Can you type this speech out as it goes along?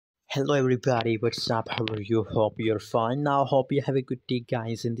Hello everybody, what's up? How are you? Hope you're fine. Now hope you have a good day,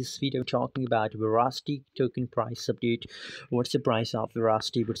 guys. In this video talking about Verasity token price update. What's the price of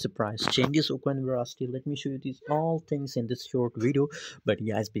Verasity? What's the price changes open Verasity? Let me show you these all things in this short video. But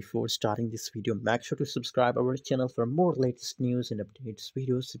guys, before starting this video, make sure to subscribe our channel for more latest news and updates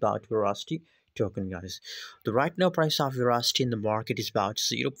videos about Verasity token, guys. The right now price of Veracity in the market is about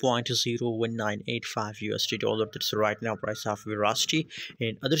 0.01985 USD dollar. That's the right now price of Veracity.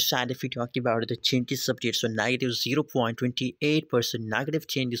 And other side, if we talk about the changes updates, so negative 0.28% negative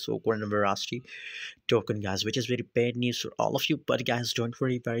changes occur in Veracity token, guys, which is very bad news for all of you. But guys, don't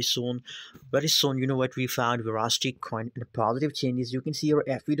worry, very soon, you know what, we found Veracity coin and positive changes. You can see our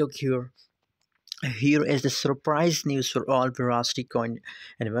FV log here. Here is the surprise news for all Veracity coin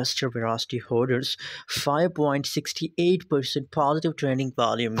investor Veracity holders. 5.68% positive trading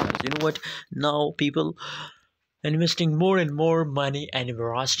volume, guys. You know what? Now people investing more and more money and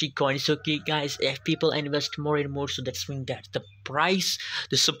Veracity coins. Okay, guys, if people invest more and more, so that's mean that the price,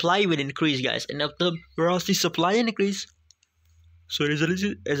 the supply will increase, guys. And if the Veracity supply increase, so as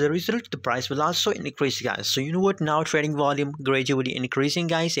a result, the price will also increase, guys. So you know what? Now trading volume gradually increasing,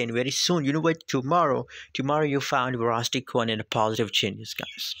 guys, and very soon, you know what? Tomorrow you found Veracity coin and positive changes,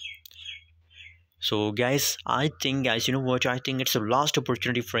 guys. So guys, I think, guys, you know what? I think it's a last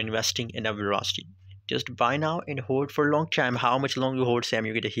opportunity for investing in a Veracity. Just buy now and hold for a long time. How much long you hold, Sam,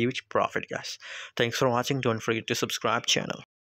 you get a huge profit, guys. Thanks for watching. Don't forget to subscribe channel.